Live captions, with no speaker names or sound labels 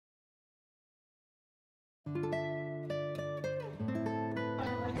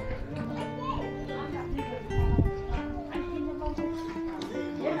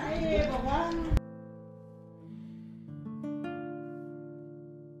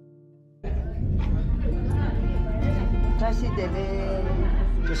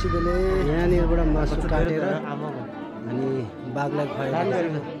त्यसैले यहाँनिरबाट मासु काटेर अनि बाघलाई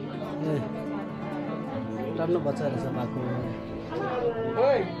खुवाएर टन्न बच्चा रहेछ बाघको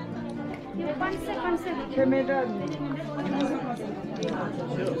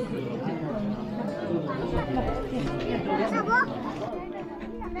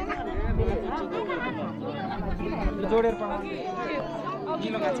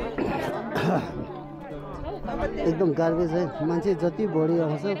एकदम गार्बेज है मान्छे जति बढी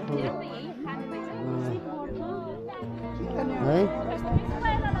आउँछ है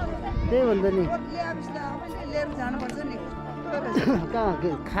त्यही भन्दा नि कहाँ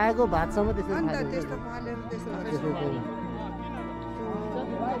खाएको भातसम्म त्यसरी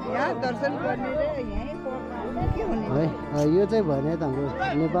है यो चाहिँ भएन त हाम्रो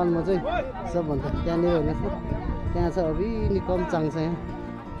नेपालमा चाहिँ सबभन्दा त्यहाँनिर हेर्नुहोस् न त्यहाँ चाहिँ अभी नि कम चाङ्छ यहाँ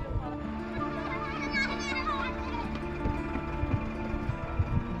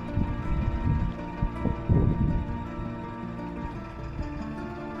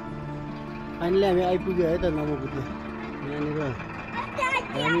फाइनली हामी आइपुग्यो है त नमोबुद्ध यहाँनिर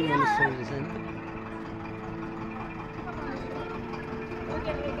दामी मोनास्ट्री रहेछ नि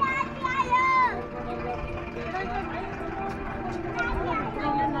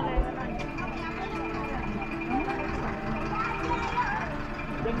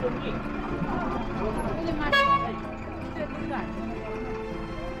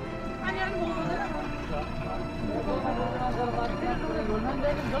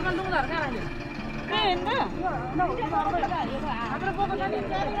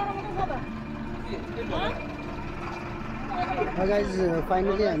गाइज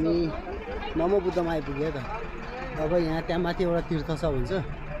फाइनली हामी नमोबुद्धमा आइपुग्यो त अब यहाँ त्यहाँ माथि एउटा तीर्थ छ भन्छ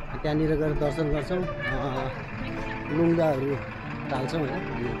त्यहाँनिर गएर दर्शन गर्छौँ लुङ्गाहरू टाल्छौँ होइन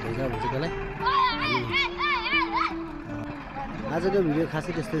ढोजा भन्छ त्यसलाई आजको भिडियो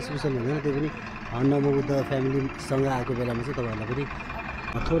खासै त्यस्तो स्पेसल हुँदैन त्यो पनि नमोबुद्ध फ्यामिलीसँग आएको बेलामा चाहिँ तपाईँहरूलाई पनि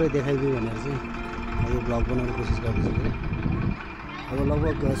थोरै देखाइदिउँ भनेर चाहिँ यो ब्लग बनाउने कोसिस गर्दैछु होइन अब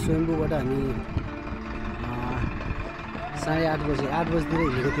लगभग स्वयम्भूबाट हामी 8:30 बजे 8 बजीतिर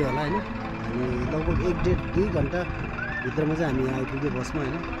हिँडेको थियो होला होइन अनि लगभग 1-2 घन्टा भित्रमा चाहिँ हामी आइपुग्यो बसमा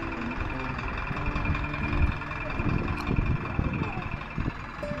होइन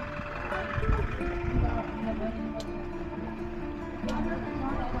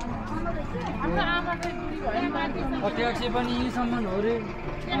ट्याक्सी पनि यहीँसम्म हो रे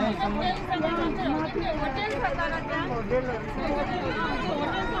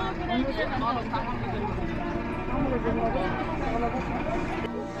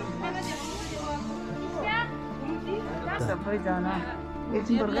सबैजना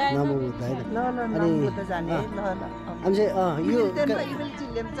नमोबुद्ध है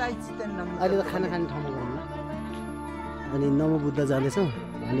अहिले त खाना खाने ठाउँमा गरौँ न अनि नमोबुद्ध जाँदैछौँ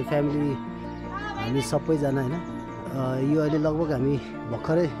अनि फ्यामिली हामी सबैजना होइन यो अहिले लगभग हामी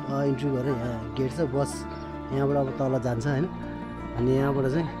भर्खरै इन्ट्री गरेर यहाँ गेट छ बस यहाँबाट अब तल जान्छ होइन अनि यहाँबाट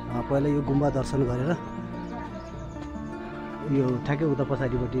चाहिँ पहिला यो गुम्बा दर्शन गरेर यो ठ्याक्कै उता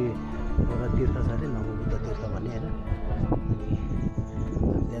पछाडिपट्टि एउटा तीर्थ छ अरे नमोबुद्ध तीर्थ भन्ने होइन अनि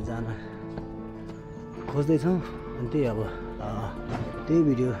त्यहाँ जान खोज्दैछौँ अनि त्यही अब त्यही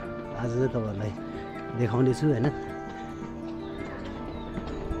भिडियो आज चाहिँ तपाईँहरूलाई देखाउने छु होइन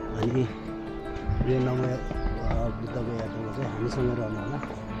अनि यो नमो बुद्धको यात्रामा चाहिँ हामीसँग रहनु होला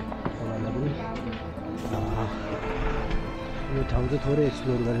तपाईँहरूलाई पनि यो ठाउँ चाहिँ थोरै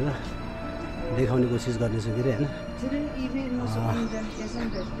एक्सप्लोर गरेर देखाउने कोसिस गर्नेछु कि होइन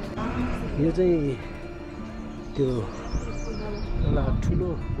यो चाहिँ त्यो एउटा ठुलो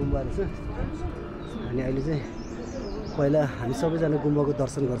गुम्बा रहेछ अनि अहिले चाहिँ पहिला हामी सबैजना गुम्बाको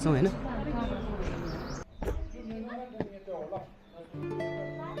दर्शन गर्छौँ होइन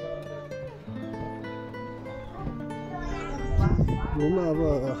गुम्बा अब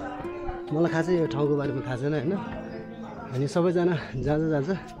मलाई खासै यो ठाउँको बारेमा थाहा छैन होइन अनि सबैजना जान्छ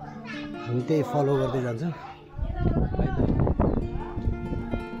हामी त्यही फलो गर्दै जान्छौँ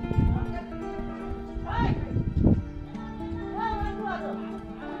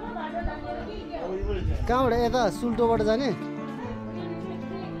कहाँबाट यता सुल्टोबाट जाने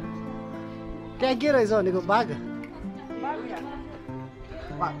त्यहाँ के रहेछ भनेको बाघ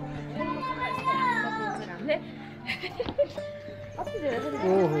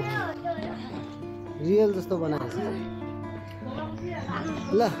ओहो रियल जस्तो बनाएको छ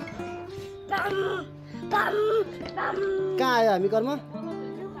ल कहाँ आयो हामी कर्म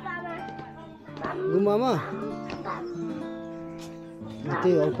गुम्बामा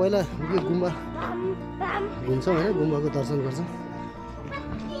त्यही हो पहिला गुम्बा घुम्छौँ होइन गुम्बाको दर्शन गर्छौँ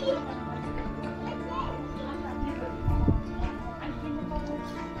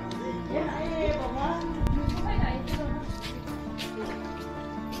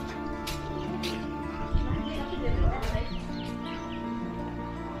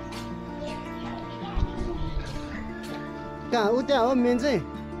कहाँ ऊ त्यहाँ हो मेन चाहिँ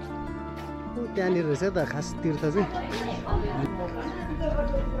ऊ त्यहाँनिर रहेछ त खास तीर्थ चाहिँ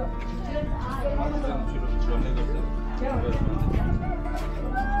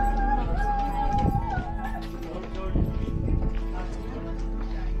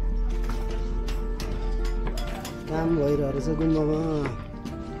काम भइरहेको रहेछ गुम्बामा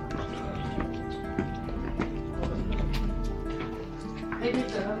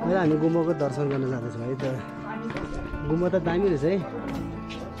अहिले हामी गुम्बाको दर्शन गर्न जाँदैछौँ है त गुम्बा त दामी रहेछ है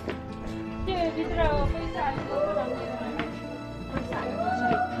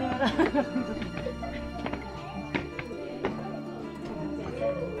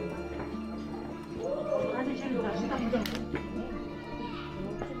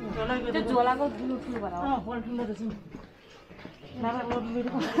झोलाको ठुलो ठुलो भएर ठुलो रहेछ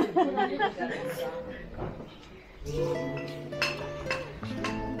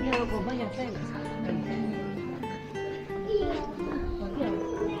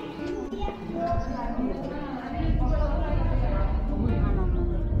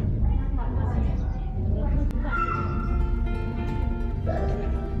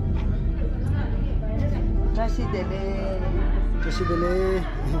त्यसैले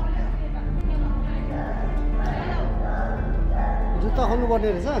जुत्ता खोल्नु पर्ने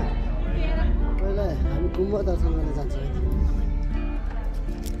रहेछ पहिला हामी गुम्बा दर्शन गर्न जान्छौँ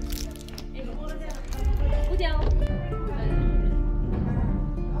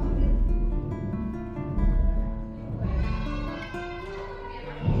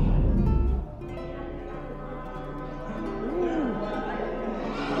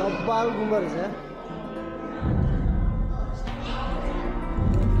बाल गुम्बा रहेछ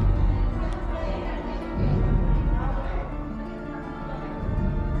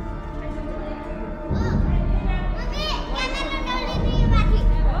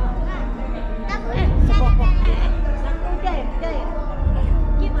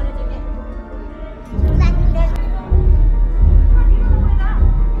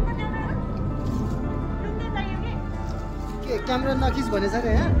क्यामेरा नखिच भनेछ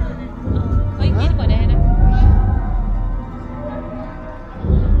अरे यहाँ खै के भने हैन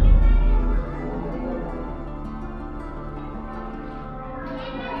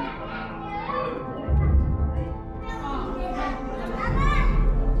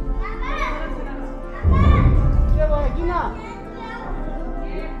के भयो किन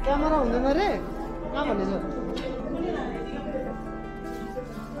क्यामेरा हुँदैन रे कहाँ भन्दैछ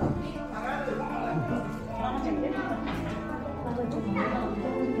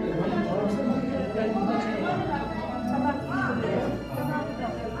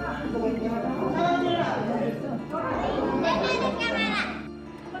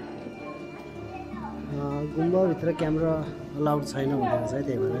गुम्बाभित्र क्यामेरा अलाउड छैन भनेर चाहिँ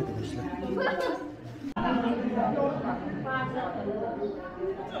त्यही भएर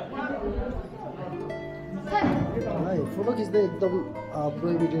फोटो खिच्दै एकदम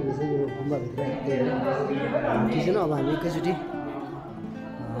प्रोहिबिटेड रहेछ यो गुम्बाभित्र खिचेन अब हामी एकैचोटि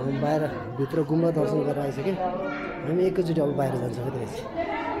बाहिर भित्र गुम्बा दर्शन गरेर आइसक्यो हामी एकैचोटि अब बाहिर जान्छौँ है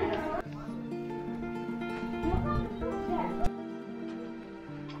त्यसपछि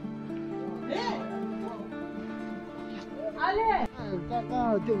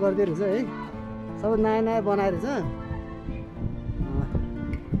कहाँ त्यो गर्दै रहेछ है सबै नयाँ नयाँ बनाएर रहेछ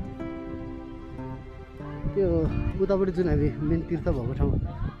त्यो उतापट्टि जुन हामी मेन तीर्थ भएको ठाउँ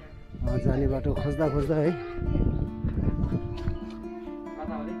जाने बाटो खोज्दा खोज्दा है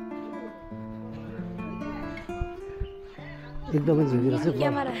एकदमै झुकिरहेछ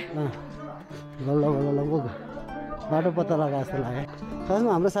लगभग बाटो पत्ता लगाए जस्तो लाग्यो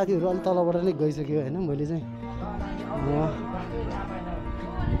खासमा हाम्रो साथीहरू अलिक तलबाट नै गइसक्यो होइन मैले चाहिँ यो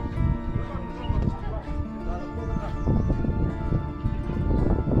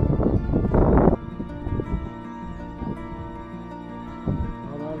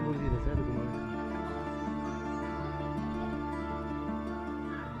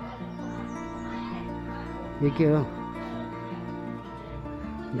के हो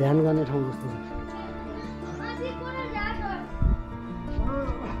ध्यान गर्ने ठाउँ जस्तो छ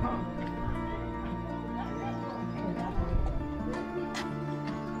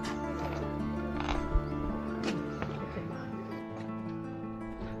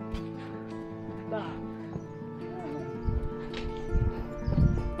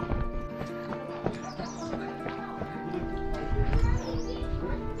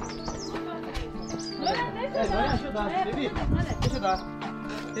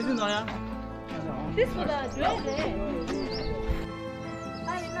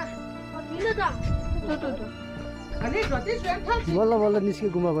बल्ल बल्ल निस्क्यो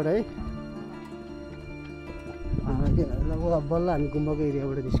गुम्बाबाट है बल्ल हामी गुम्बाको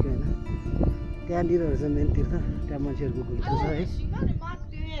एरियाबाट निस्क्यो होइन त्यहाँनिर रहेछ मेन तीर्थ त्यहाँ मान्छेहरूको घुम्छ छ है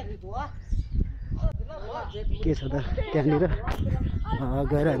के छ त त्यहाँनिर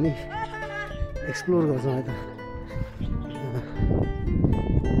गएर हामी एक्सप्लोर गर्छौँ है त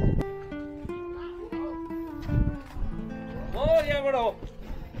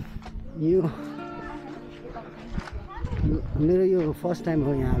यो मेरो यो फर्स्ट टाइम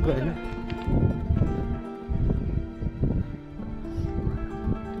हो यहाँ आएको होइन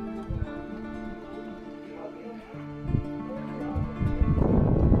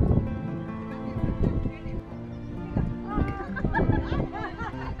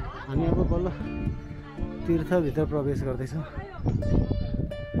हामी अब बल्ल तीर्थभित्र प्रवेश गर्दैछौँ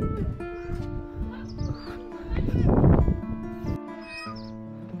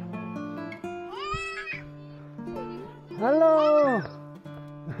हेलो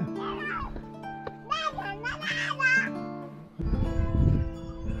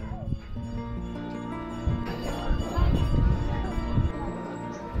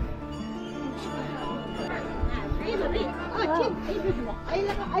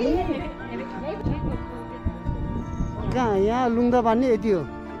कहाँ यहाँ लुङ्दा बान्ने यति हो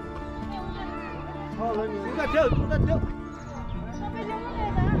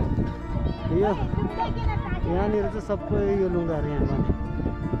यहाँनिर चाहिँ सबै यो लुङ्गाहरू यहाँ बान्ने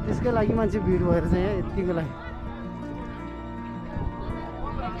त्यसकै लागि मान्छे भिड भएर चाहिँ यहाँ यतिको लागि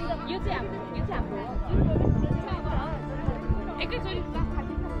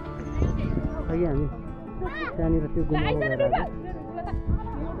अघि हामी त्यहाँनिर त्यो गुम्बामा गएर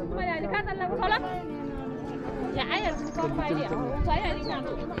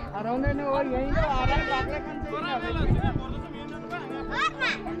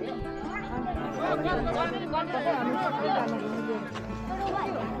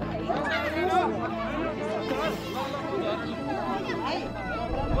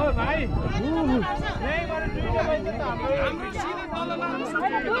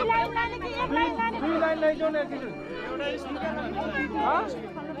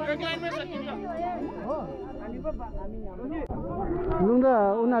लुङ्गा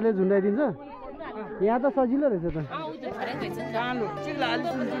उनीहरूले झुन्डाइदिन्छ यहाँ त सजिलो रहेछ त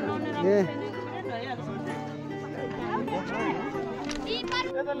ए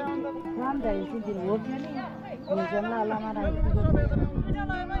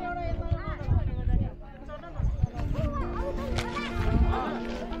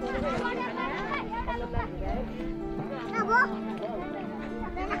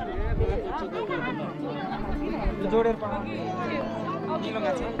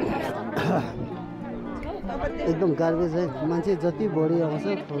एकदम गार्बेज है मान्छे जति बढी आउँछ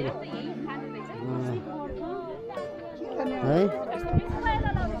है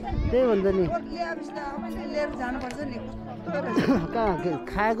त्यही भन्छ नि कहाँ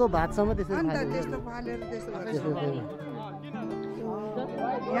खाएको भातसम्म त्यसरी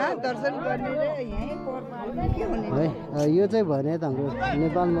है यो चाहिँ भने त हाम्रो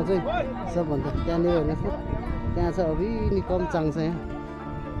नेपालमा चाहिँ सबभन्दा त्यहाँनिर हेर्नुहोस् त्यहाँ चाहिँ अभी नि कम चाङ छ यहाँ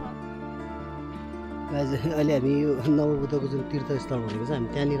अहिले हामी यो नमोबुद्धको जुन तीर्थस्थल भनेको छ हामी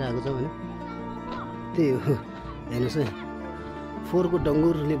त्यहाँनिर आएको छौँ होइन त्यही हो हेर्नुहोस् है फोहोरको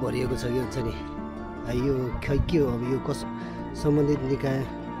डङ्गुरले भरिएको छ यो चाहिँ नि यो खै के हो अब यो कस सम्बन्धित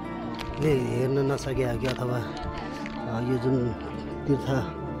निकायले हेर्न नसके कि अथवा यो जुन तीर्थ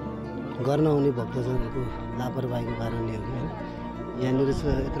गर्न आउने भक्तजनको लापरवाहीको कारणले हो कि होइन यहाँनिर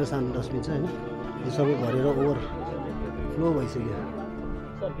यत्रो सानो डस्टबिन छ होइन यो सबै भरेर ओभरफ्लो भइसक्यो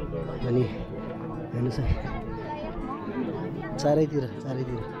अनि हेर्नुहोस् है चारैतिर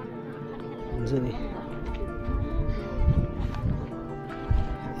हुन्छ नि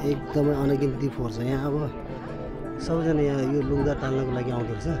एकदमै अनगिन्ती फोहोर छ यहाँ अब सबैजना यहाँ यो लुङ्गा टाल्नको लागि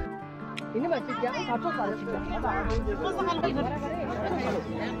आउँदो रहेछ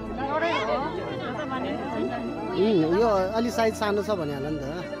यो अलि साइज सानो छ भने होला नि त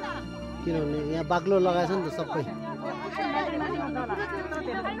किनभने यहाँ बाक्लो लगाएछ नि त सबै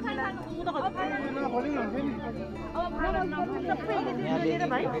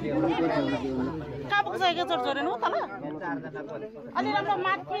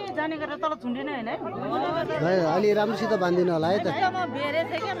अलि राम्रोसित बाँधिदिनु होला है त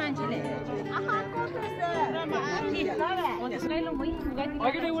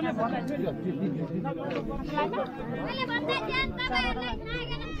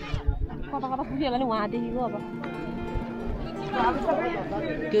कता कता पुग्यो भने उहाँदेखिको अब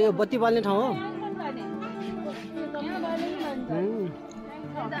के यो बत्ती बाल्ने ठाउँ हो?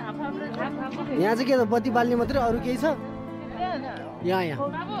 यहाँ चाहिँ के त बत्ती बाल्ने मात्रै, अरू केही छ यहाँ?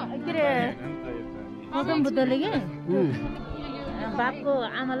 के अरे गौतम बुद्धले के बापको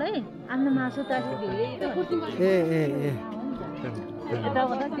आमालाई आफ्नो मासु तासी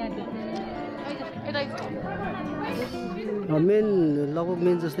मेन लगभग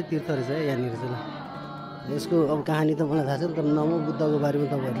मेन जस्तै तीर्थ रहेछ है यहाँनिर चाहिँ। यसको अब कहानी त मलाई थाहा छैन, तर नमो बुद्धको बारेमा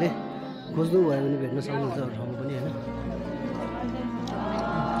तपाईँहरूले खोज्नु भयो भने भेट्न सक्नुहुन्छ ठाउँ पनि होइन।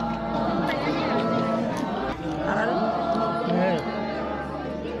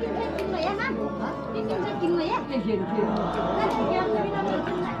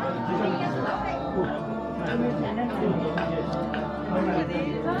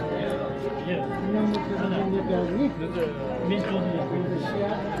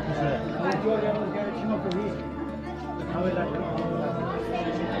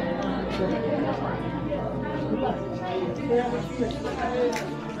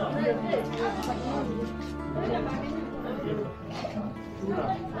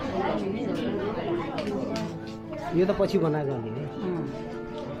 यो त पछि बनाएको नि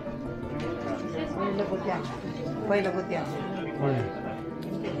पहिलाको त्यहाँ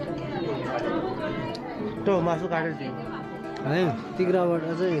त्यो मासु काटेर दियो है। तिग्राबाट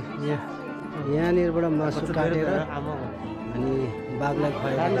चाहिँ यहाँनिरबाट मासु काटेर अनि बाघलाई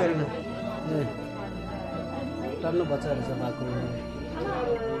खुवाएर टल्लो बच्चा रहेछ बाघको।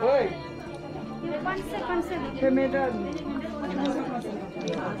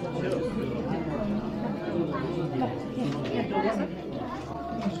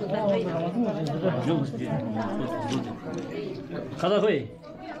 खाजा खोइ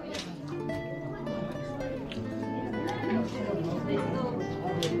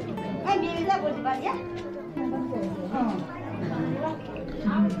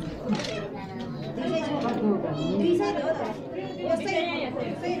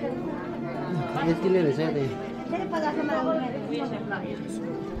यति नै रहेछ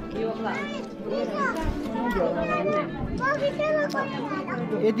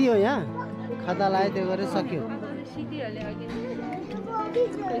यति हो यहाँ खाता लायो त्यो गरेर सक्यो।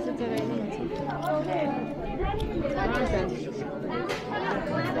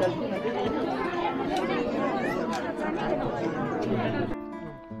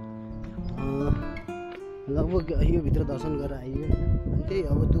 लगभग यो भित्र दर्शन गरेर आइयो होइन। अनि त्यही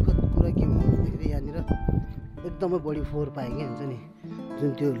अब दुःखद कुरा के भयो भन्दाखेरि यहाँनिर एकदमै बढी फोहोर पाएँ क्या हुन्छ नि, जुन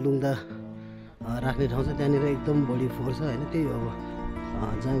त्यो लुङ्गा राख्ने ठाउँ छ त्यहाँनिर एकदम बढी फोहोर छ होइन। त्यही अब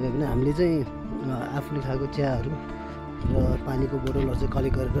जहाँ गयो भने हामीले चाहिँ आफूले खाएको चियाहरू र पानीको बोतलहरू चाहिँ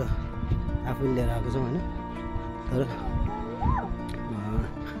कलेक्ट गरेर आफूले लिएर आएको छौँ होइन। तर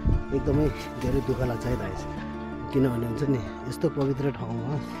एकदमै धेरै दुःख लाग्छ है दाइ, किनभने हुन्छ नि यस्तो पवित्र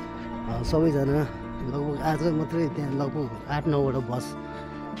ठाउँमा सबैजना लगभग आज मात्रै त्यहाँ लगभग 8-9वटा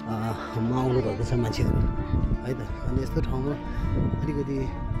बसमा आउनु भएको छ मान्छेहरू है त। अनि यस्तो ठाउँमा अलिकति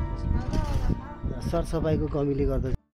सरसफाइको कमीले गर्दा